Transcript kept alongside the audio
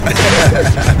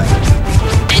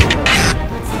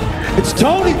It's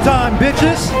Tony time,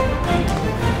 bitches!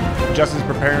 Justin's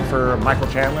preparing for Michael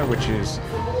Chandler, which is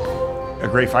a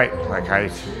great fight.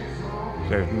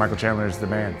 Michael Chandler is the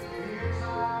man.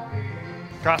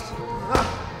 Cross.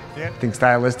 Yeah. I think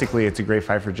stylistically it's a great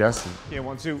fight for Justin. Yeah,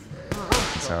 1-2.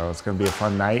 So it's going to be a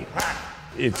fun night.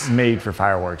 It's made for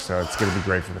fireworks, so it's going to be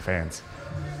great for the fans.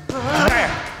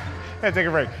 Yeah, take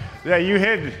a break. Yeah, you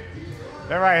hit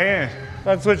that right hand.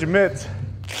 Let's switch your mitts.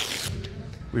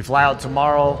 We fly out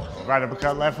tomorrow, right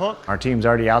uppercut, left hook. Our team's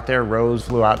already out there. Rose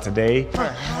flew out today.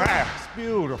 It's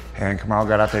beautiful. And Kamal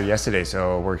got out there yesterday,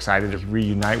 so we're excited to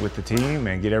reunite with the team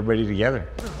and get everybody together.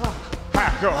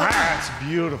 Go, that's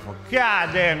beautiful.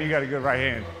 God damn, you got a good right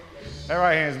hand. That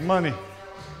right hand's money.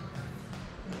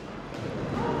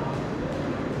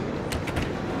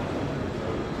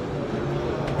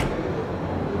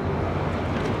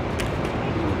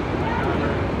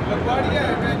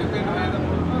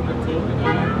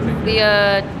 We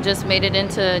just made it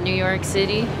into New York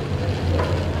City.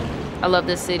 I love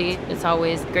this city. It's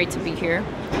always great to be here.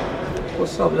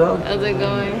 What's up, dog? How's it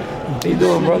going? How you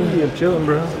doing, brother? I'm chilling,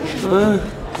 bro. Good,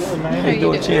 man. How you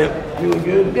doing, champ? You doing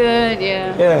good? Good,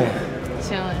 yeah. Yeah.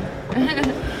 Chilling.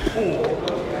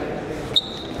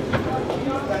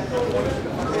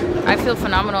 I feel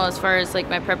phenomenal as far as like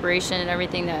my preparation and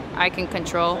everything that I can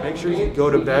control. Make sure you go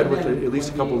to bed with at least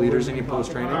a couple liters in your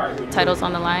post-training. Title's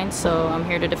on the line, so I'm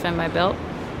here to defend my belt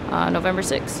November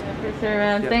 6th. For sure,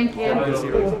 man. Thank you.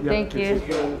 Thank you.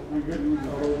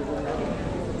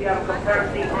 You have a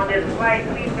confirmed seat on this flight.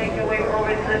 Please make your way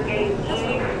over to gate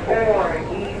E4.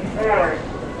 E4.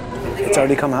 It's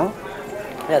already come out?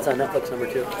 Yeah, it's on Netflix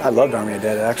 #2. I loved Army of the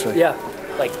Dead, actually. Yeah,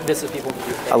 like this is people.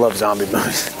 I love zombie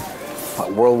movies.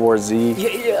 World War Z.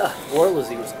 Yeah. World War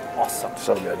Z was awesome.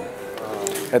 So good.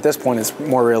 At this point, it's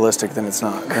more realistic than it's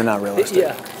not. They're not realistic.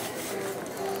 Yeah.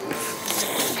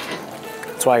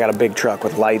 That's why I got a big truck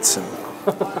with lights, and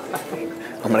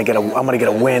I'm gonna get a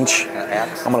winch.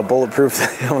 I'm gonna bulletproof.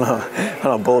 I'm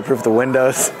gonna bulletproof the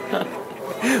windows.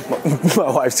 My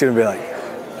wife's gonna be like,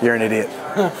 "You're an idiot,"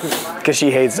 because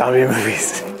she hates zombie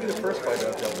movies.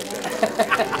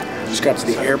 Just got to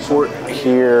the airport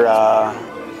here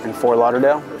in Fort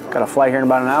Lauderdale. Got a flight here in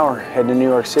about an hour. Heading to New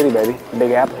York City, baby. Big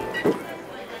Apple.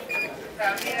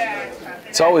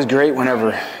 It's always great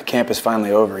whenever camp is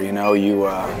finally over. You know,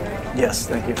 yes,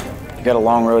 thank you. You got a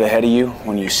long road ahead of you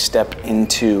when you step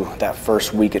into that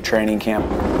first week of training camp.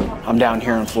 I'm down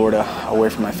here in Florida, away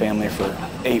from my family for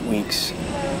 8 weeks.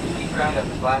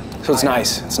 So it's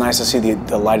nice. It's nice to see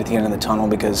the light at the end of the tunnel,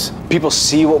 because people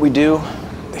see what we do.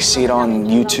 They see it on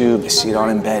YouTube, they see it on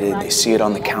Embedded, they see it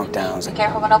on the countdowns. Be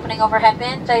careful when opening overhead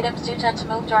bins. Items do tend to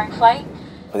move during flight.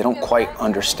 But they don't quite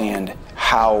understand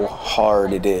how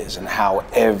hard it is and how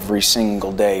every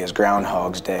single day is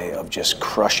Groundhog's Day of just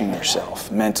crushing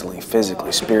yourself mentally,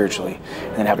 physically, spiritually,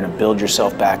 and then having to build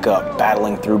yourself back up,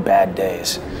 battling through bad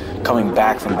days, coming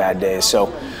back from bad days.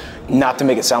 So, not to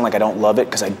make it sound like I don't love it,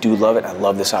 because I do love it. I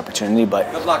love this opportunity, but...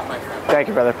 Good luck, my friend. Thank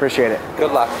you, brother. Appreciate it.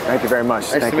 Good luck. Thank you very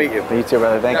much. Nice to meet you. You too,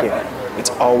 brother. Thank you. It's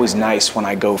always nice when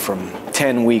I go from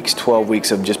 10 weeks, 12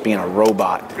 weeks of just being a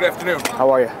robot. Good afternoon.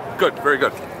 How are you? Good, very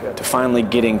good. To finally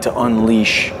getting to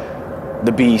unleash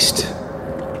the beast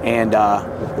and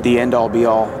the end-all,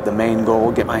 be-all, the main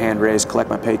goal, get my hand raised, collect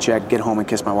my paycheck, get home and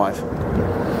kiss my wife.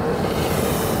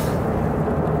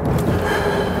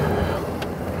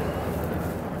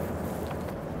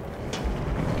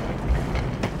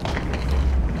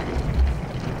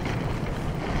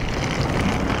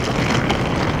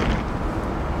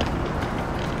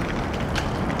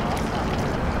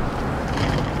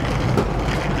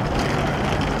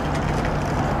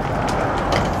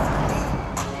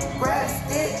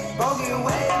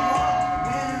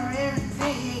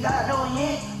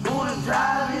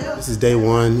 This is day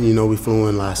one. You know, we flew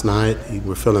in last night.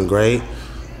 We're feeling great.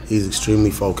 He's extremely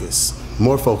focused.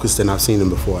 More focused than I've seen him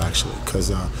before, actually,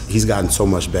 because he's gotten so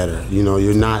much better. You know,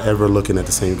 you're not ever looking at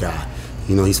the same guy.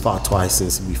 You know, he's fought twice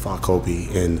since we fought Kobe,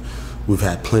 and we've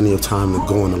had plenty of time to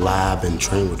go in the lab and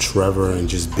train with Trevor and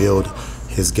just build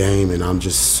his game, and I'm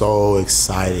just so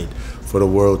excited for the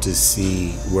world to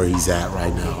see where he's at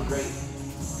right now.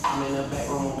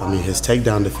 I mean, his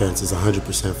takedown defense is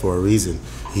 100% for a reason.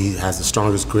 He has the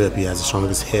strongest grip, he has the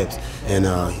strongest hips, and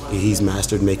he's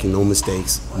mastered making no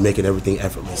mistakes, making everything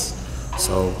effortless.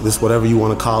 So this, whatever you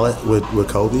want to call it with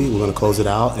Kobe, we're going to close it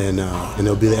out, and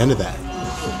it'll be the end of that.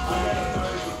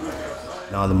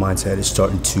 Now the mindset is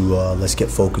starting to, let's get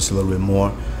focused a little bit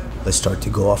more. Let's start to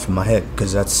go off in my head,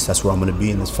 because that's where I'm going to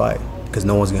be in this fight. Because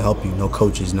no one's going to help you, no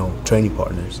coaches, no training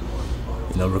partners.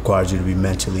 You know, it requires you to be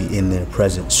mentally in there,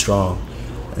 present, strong.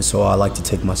 And so I like to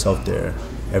take myself there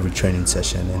every training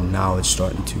session, and now it's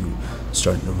starting to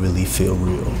really feel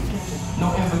real.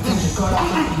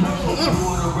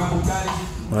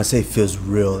 When I say it feels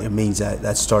real, it means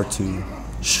that start to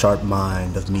sharp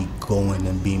mind of me going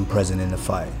and being present in the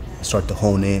fight. I start to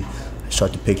hone in, I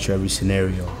start to picture every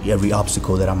scenario, every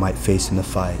obstacle that I might face in the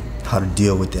fight, how to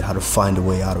deal with it, how to find a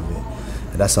way out of it.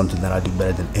 And that's something that I do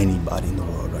better than anybody in the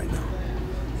world right now.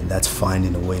 And that's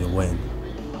finding a way to win.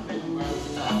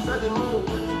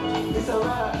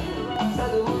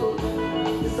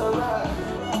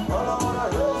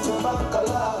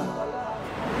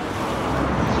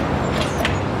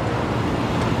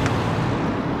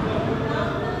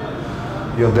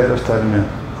 Your dad was telling me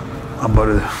about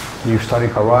you study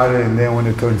karate, and then when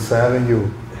you turned 7, he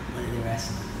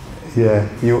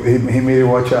made you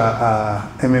watch a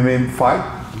MMA fight.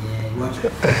 Yeah, you watch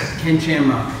Ken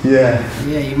Shamrock. Yeah.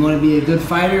 Yeah, you want to be a good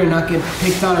fighter and not get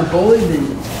picked on or bullied, then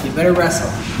you better wrestle.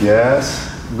 Yes,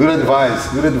 good advice.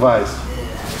 Good advice.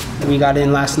 We got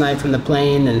in last night from the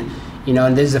plane, and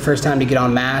and this is the first time to get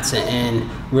on mats and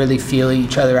really feel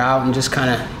each other out and just kind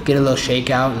of get a little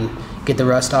shakeout and get the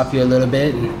rust off you a little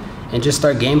bit and just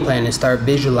start game planning and start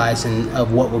visualizing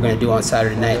of what we're going to do on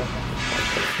Saturday night.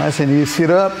 Nice, and you sit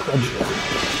up.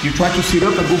 You try to sit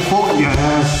up and go forward.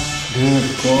 Yes. Good.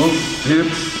 Forward.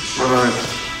 Hips. All right.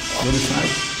 Other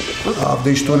side.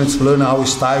 The students learn our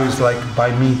style is like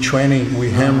by me training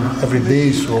with him every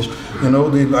day. So,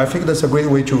 I think that's a great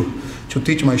way to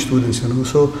teach my students,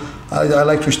 So I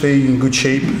like to stay in good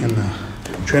shape and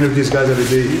train with these guys every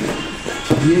day.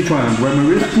 You try and grab my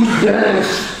wrist. Yes.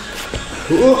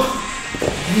 Oh.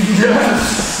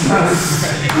 Yes.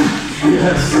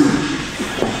 Yes.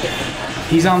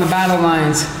 He's on the battle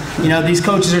lines. These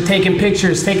coaches are taking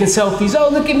pictures, taking selfies. Oh,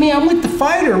 look at me, I'm with the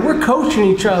fighter. We're coaching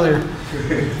each other.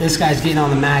 This guy's getting on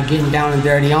the mat, getting down and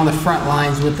dirty, on the front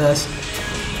lines with us.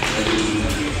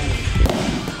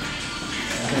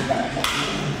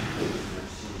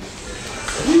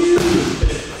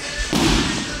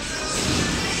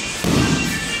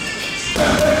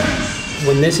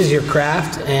 When this is your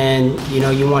craft and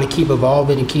you want to keep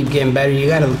evolving and keep getting better, you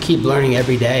got to keep learning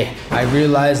every day. I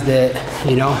realized that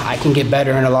I can get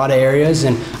better in a lot of areas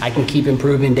and I can keep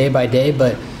improving day by day,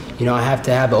 but I have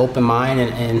to have an open mind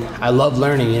and I love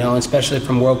learning, especially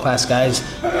from world-class guys.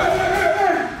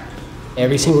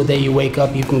 Every single day you wake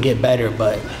up, you can get better,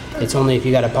 but it's only if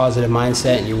you got a positive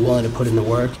mindset and you're willing to put in the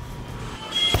work.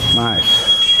 Nice.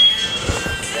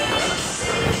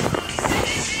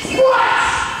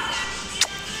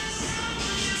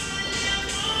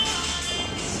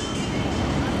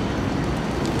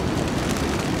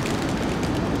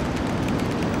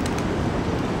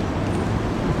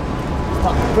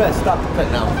 Press, stop the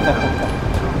cut now.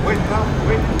 Wait. We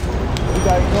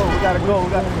gotta go.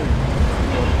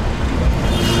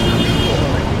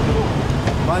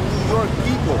 My New York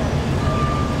people.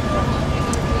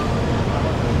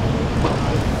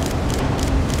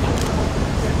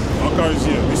 All cards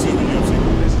here. This is the UFC.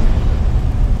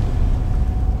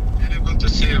 Very good to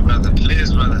see you, brother.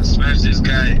 Please, brother, smash this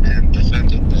guy and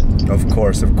defend it. Of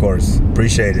course.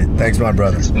 Appreciate it. Thanks, my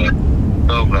brother.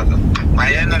 Go, brother.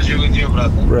 My energy with you,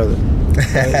 brother.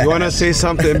 You want to say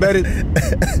something embedded?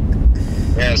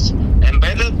 Yes.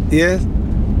 Embedded? Yes.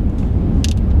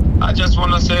 I just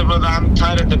want to say, brother, I'm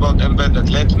tired about embedded.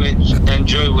 Let me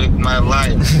enjoy with my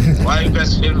life. Why you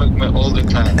guys filming me all the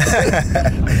time?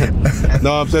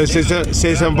 No, I'm saying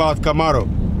say something about Kamaru.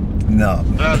 No,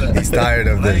 brother, he's tired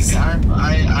of this.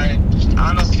 I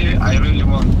honestly, I really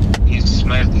want to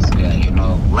smash this guy,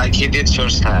 like he did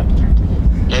first time.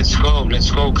 Let's go,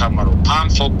 Kamaru.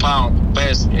 Pound for pound,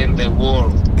 best in the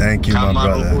world. Thank you, Kamaru my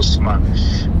brother.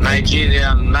 Usman,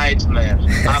 Nigerian nightmare,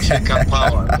 African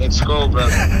power. Let's go,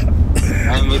 brother.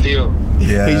 I'm with you.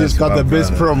 Yeah, he just got the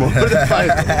best promo.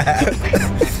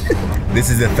 This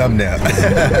is the thumbnail.